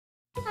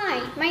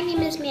Hi, my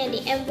name is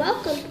Mandy and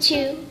welcome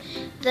to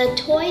the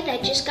toy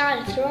that just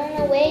got thrown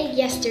away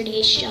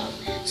yesterday's show.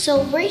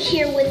 So we're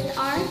here with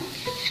our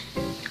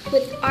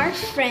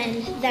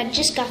friend that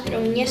just got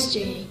thrown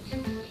yesterday.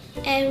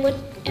 And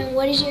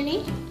what is your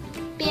name?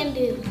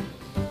 Bamboo.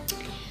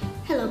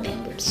 Hello,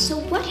 Bamboo. So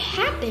what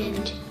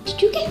happened? Did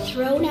you get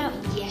thrown out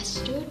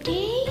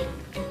yesterday?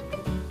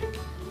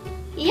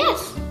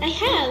 Yes, I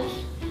have.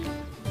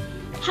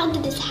 How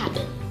did this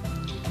happen?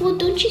 Well,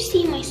 don't you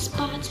see my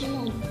spots? I'm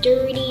all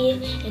dirty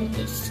and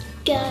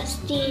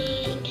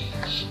disgusting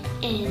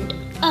and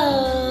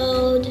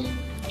old.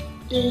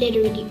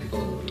 Literally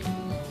old.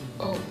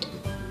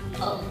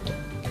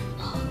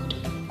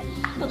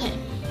 Okay,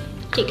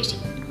 take a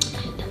seat.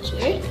 That was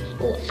weird.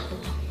 Oh.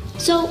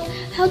 So,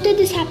 how did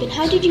this happen?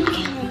 How did you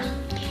become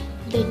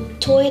the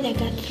toy that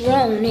got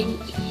thrown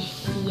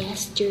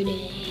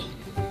yesterday?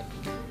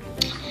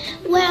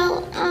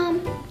 Well,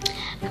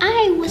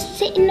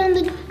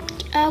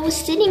 I was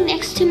sitting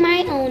next to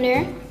my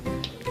owner,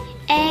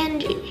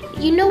 and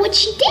you know what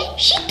she did?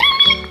 She threw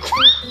me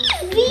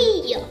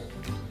crazy!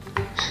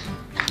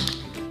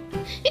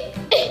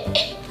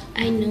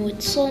 I know,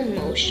 it's so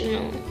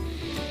emotional.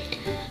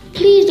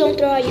 Please don't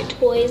throw out your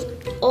toys.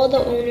 All the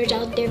owners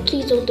out there,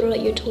 please don't throw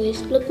out your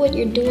toys. Look what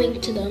you're doing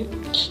to them.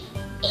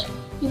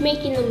 You're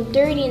making them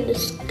dirty and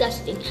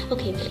disgusting.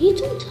 Okay, please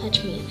don't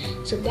touch me.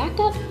 So back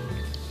up.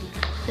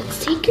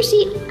 Let's take your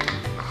seat.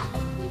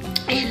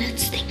 And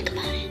let's think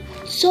about it.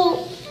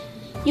 So,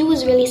 you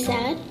was really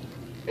sad?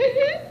 I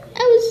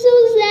was so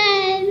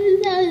sad.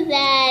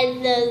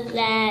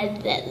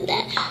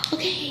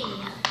 Okay.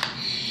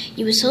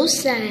 You were so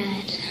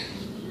sad.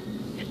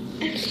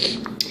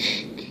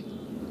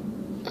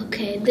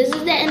 Okay, this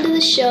is the end of the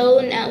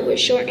show. Now we're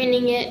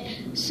shortening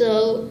it.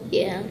 So,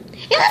 yeah.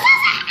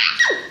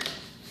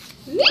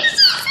 It was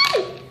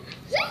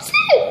so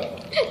sad!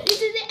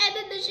 This is the end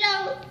of the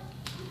show.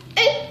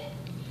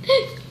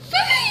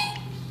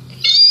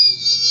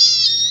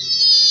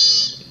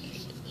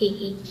 Hee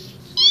hee.